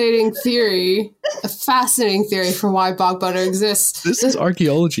fascinating theory. A fascinating theory for why bog butter exists. This is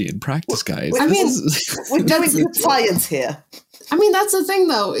archaeology in practice, guys. We're doing science here. I mean, that's the thing,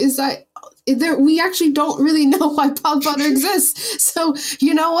 though, is that we actually don't really know why bog butter exists. So,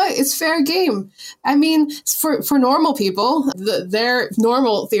 you know what? It's fair game. I mean, for normal people, their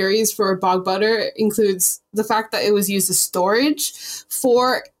normal theories for bog butter includes the fact that it was used as storage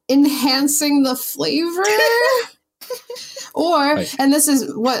for enhancing the flavor. Or, and this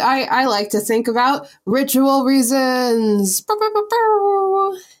is what I like to think about, ritual reasons.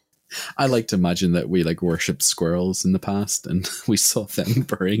 I like to imagine that we like worshipped squirrels in the past and we saw them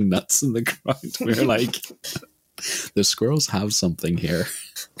burying nuts in the ground. We were like, the squirrels have something here.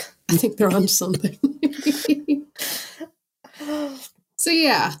 I think they're on something. So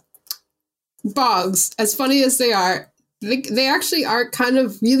yeah, bogs, as funny as they are, they actually are kind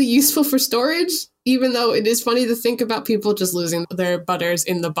of really useful for storage. even though it is funny to think about people just losing their butters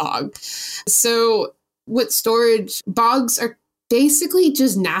in the bog. So with storage, bogs are basically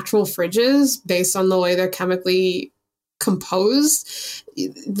just natural fridges based on the way they're chemically composed.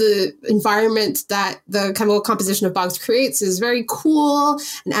 The environment that the chemical composition of bogs creates is very cool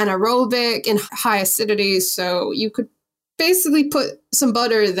and anaerobic and high acidity. So you could basically put some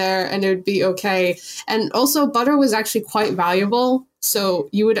butter there and it would be okay. And also butter was actually quite valuable. So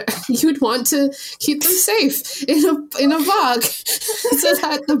you would want to keep them safe in a bog so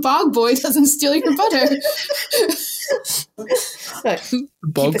that the bog boy doesn't steal your butter. Right.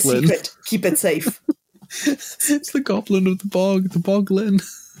 Keep it secret. Keep it safe. It's the goblin of the boglin.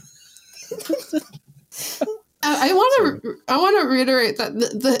 I want to reiterate that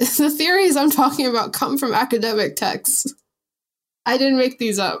the theories I'm talking about come from academic texts. I didn't make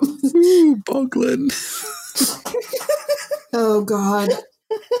these up. Ooh, boglin. Oh God.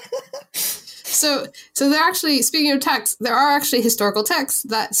 So they're actually, speaking of texts, there are actually historical texts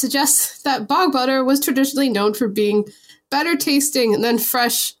that suggest that bog butter was traditionally known for being better tasting than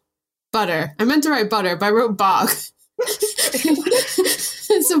fresh butter. I meant to write butter, but I wrote bog.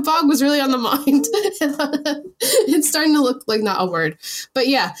 So bog was really on the mind. It's starting to look like not a word. But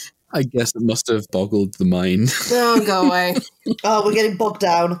yeah. I guess it must have boggled the mind. Oh, go away. Oh, we're getting bogged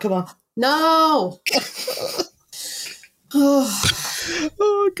down. Come on. No.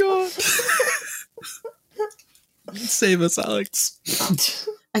 Oh, God. Save us, Alex.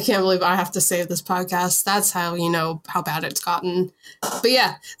 I can't believe I have to save this podcast. That's how you know how bad it's gotten. But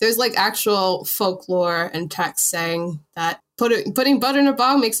yeah, there's like actual folklore and text saying that putting butter in a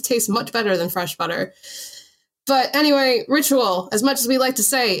bog makes it taste much better than fresh butter. But anyway, ritual. As much as we like to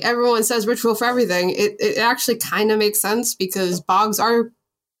say, everyone says ritual for everything. It actually kind of makes sense because bogs are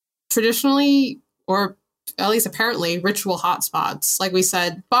traditionally, or at least apparently, ritual hotspots. Like we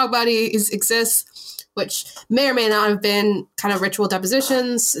said, bog bodies exist, which may or may not have been kind of ritual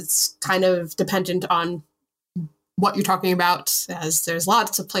depositions. It's kind of dependent on what you're talking about, as there's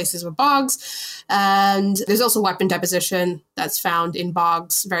lots of places with bogs. And there's also weapon deposition that's found in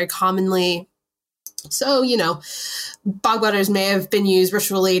bogs very commonly. So, you know, bog butters may have been used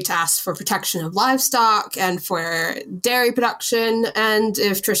ritually to ask for protection of livestock and for dairy production. And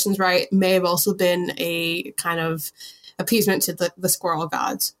if Tristan's right, may have also been a kind of appeasement to the squirrel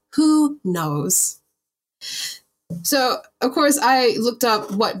gods. Who knows? So, of course, I looked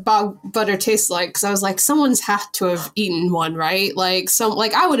up what bog butter tastes like because I was like, someone's had to have eaten one, right? Like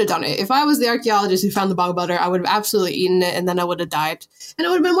I would have done it. If I was the archaeologist who found the bog butter, I would have absolutely eaten it and then I would have died. And it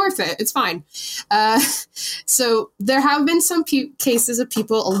would have been worth it. It's fine. So there have been some cases of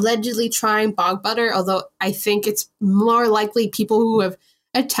people allegedly trying bog butter, although I think it's more likely people who have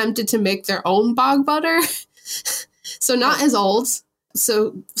attempted to make their own bog butter. So not as old.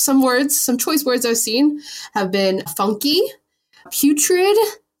 So some choice words I've seen have been funky, putrid,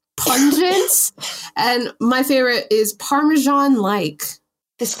 pungent, and my favorite is Parmesan-like.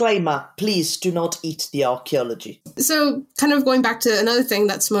 Disclaimer, please do not eat the archaeology. So kind of going back to another thing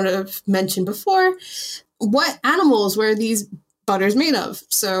that Simona mentioned before, what animals were these butters made of?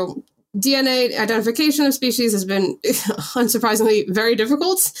 So DNA identification of species has been, unsurprisingly, very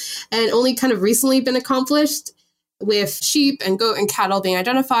difficult and only kind of recently been accomplished, with sheep and goat and cattle being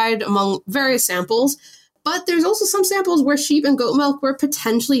identified among various samples. But there's also some samples where sheep and goat milk were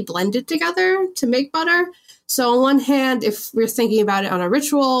potentially blended together to make butter. So on one hand, if we're thinking about it on a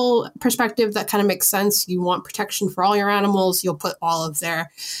ritual perspective, that kind of makes sense. You want protection for all your animals. You'll put all of their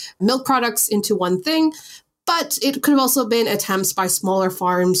milk products into one thing. But it could have also been attempts by smaller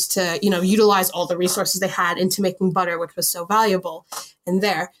farms to, utilize all the resources they had into making butter, which was so valuable. And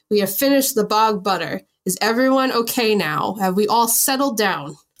there, we have finished the bog butter. Is everyone okay now? Have we all settled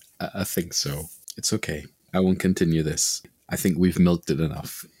down? I think so. It's okay. I won't continue this. I think we've milked it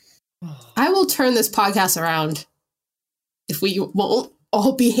enough. I will turn this podcast around if we won't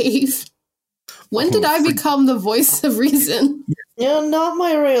all behave. When did I become the voice of reason? You're not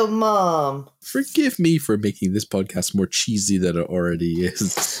my real mom. Forgive me for making this podcast more cheesy than it already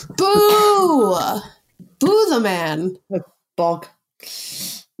is. Boo! Boo the man. Bog.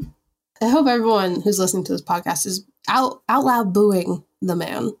 I hope everyone who's listening to this podcast is out loud booing the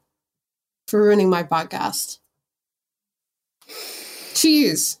man for ruining my podcast.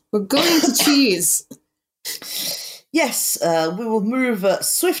 Cheese. We're going to cheese. Yes, we will move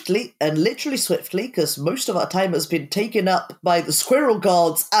swiftly, and literally swiftly, because most of our time has been taken up by the squirrel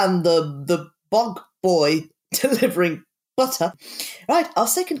gods and the bog boy delivering butter. Right, our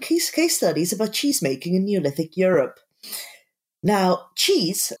second case study is about cheese making in Neolithic Europe. Now,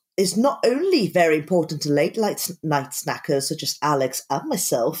 cheese is not only very important to late night snackers such as Alex and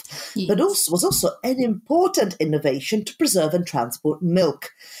myself, but was also an important innovation to preserve and transport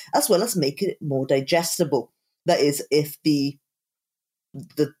milk, as well as make it more digestible. That is, if the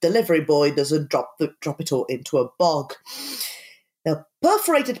delivery boy doesn't drop it all into a bog. Now,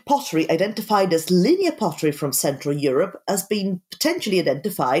 perforated pottery, identified as linear pottery from Central Europe, has been potentially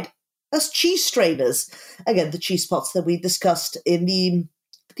identified as cheese strainers. Again, the cheese pots that we discussed in the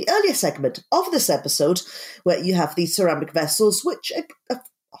earlier segment of this episode, where you have these ceramic vessels which have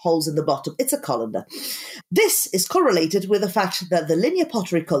holes in the bottom. It's a colander. This is correlated with the fact that the linear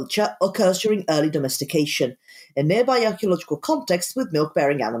pottery culture occurs during early domestication, a nearby archaeological context with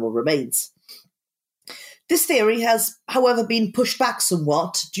milk-bearing animal remains. This theory has, however, been pushed back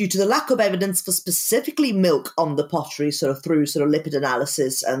somewhat due to the lack of evidence for specifically milk on the pottery, through lipid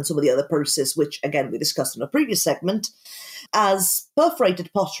analysis and some of the other processes, which, again, we discussed in a previous segment, as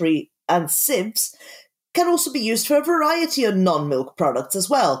perforated pottery and sieves can also be used for a variety of non-milk products as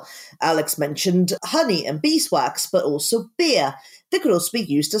well. Alex mentioned honey and beeswax, but also beer. They could also be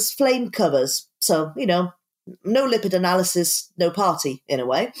used as flame covers. So, no lipid analysis, no party, in a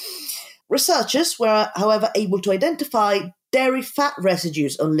way. Researchers were, however, able to identify dairy fat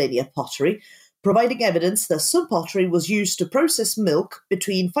residues on linear pottery, providing evidence that some pottery was used to process milk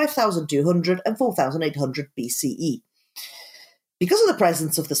between 5,200 and 4,800 BCE. Because of the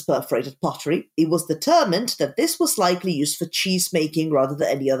presence of this perforated pottery, it was determined that this was likely used for cheese making rather than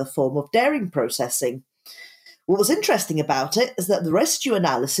any other form of dairying processing. What was interesting about it is that the residue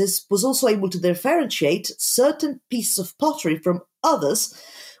analysis was also able to differentiate certain pieces of pottery from others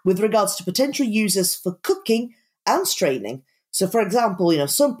with regards to potential uses for cooking and straining. So, for example,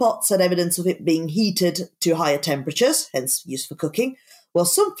 some pots had evidence of it being heated to higher temperatures, hence used for cooking, while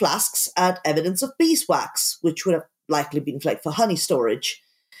some flasks had evidence of beeswax, which would have likely been flaked for honey storage.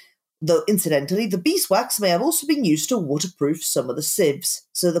 Though, incidentally, the beeswax may have also been used to waterproof some of the sieves,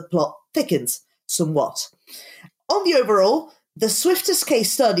 so the plot thickens somewhat. On the overall, the swiftest case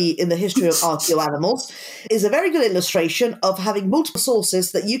study in the history of archaeoanimals is a very good illustration of having multiple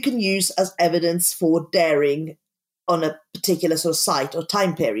sources that you can use as evidence for dairying on a particular site or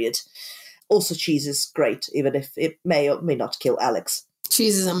time period. Also, cheese is great, even if it may or may not kill Alex.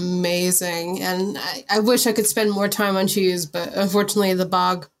 Cheese is amazing, and I wish I could spend more time on cheese, but unfortunately the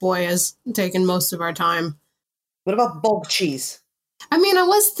bog boy has taken most of our time. What about bog cheese? I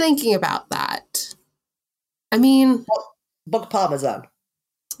was thinking about that. Bog parmesan.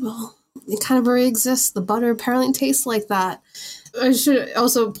 Well, it kind of already exists. The butter apparently tastes like that. I should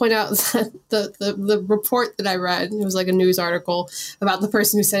also point out that the report that I read, it was like a news article about the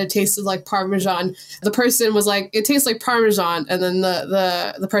person who said it tasted like Parmesan. The person was like, it tastes like Parmesan. And then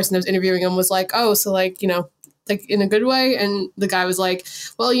the person that was interviewing him was like, oh, so like in a good way. And the guy was like,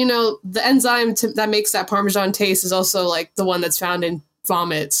 well, the enzyme that makes that Parmesan taste is also like the one that's found in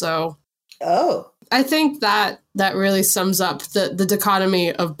vomit. So I think that really sums up the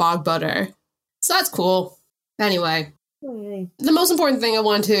dichotomy of bog butter. So that's cool. Anyway. The most important thing I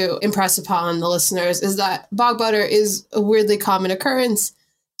want to impress upon the listeners is that bog butter is a weirdly common occurrence.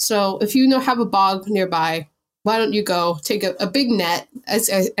 So if you have a bog nearby, why don't you go take a big net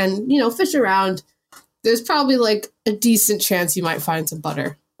and fish around? There's probably like a decent chance you might find some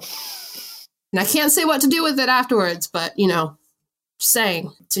butter. And I can't say what to do with it afterwards, but just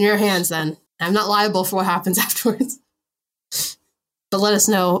saying, it's in your hands then. I'm not liable for what happens afterwards. But let us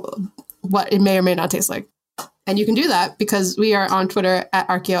know what it may or may not taste like. And you can do that because we are on Twitter at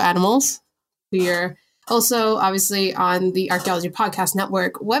Archaeoanimals. We are also obviously on the Archaeology Podcast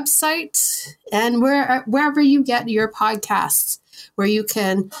Network website and wherever you get your podcasts, where you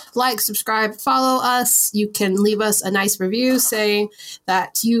can like, subscribe, follow us. You can leave us a nice review saying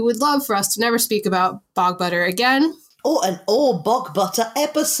that you would love for us to never speak about bog butter again. Or an all bog butter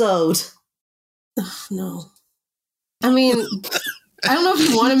episode. Oh, no. I don't know if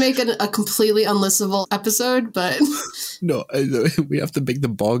you want to make a completely unlistenable episode, but... No, we have to make the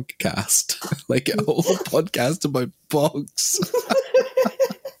bog cast. Like a whole podcast about bogs.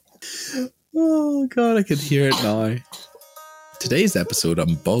 Oh, God, I can hear it now. Today's episode on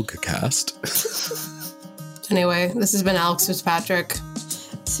Bogcast. Anyway, this has been Alex Fitzpatrick.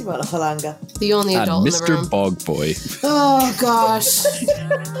 Simona Falanga. The only adult in the room. Mr. Bog Boy. Oh, gosh.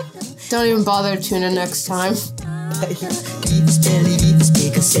 Don't even bother to tune in next time. Thank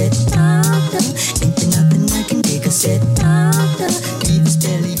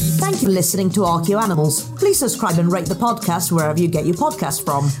Thank you for listening to Archaeoanimals. Please subscribe and rate the podcast wherever you get your podcast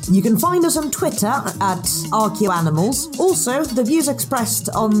from. You can find us on Twitter at Archaeoanimals. Also, the views expressed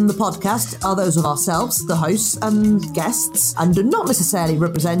on the podcast are those of ourselves, the hosts and guests, and do not necessarily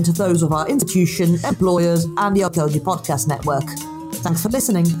represent those of our institution, employers, and the Archaeology Podcast Network. Thanks for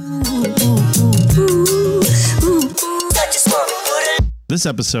listening. This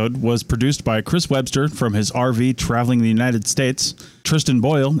episode was produced by Chris Webster from his RV traveling the United States, Tristan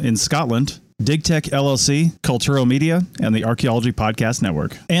Boyle in Scotland, DigTech LLC, Culturo Media, and the Archaeology Podcast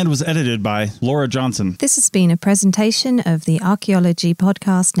Network, and was edited by Laura Johnson. This has been a presentation of the Archaeology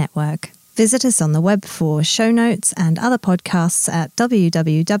Podcast Network. Visit us on the web for show notes and other podcasts at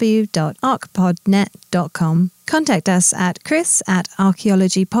www.archpodnet.com. Contact us at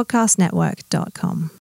chris@archaeologypodcastnetwork.com.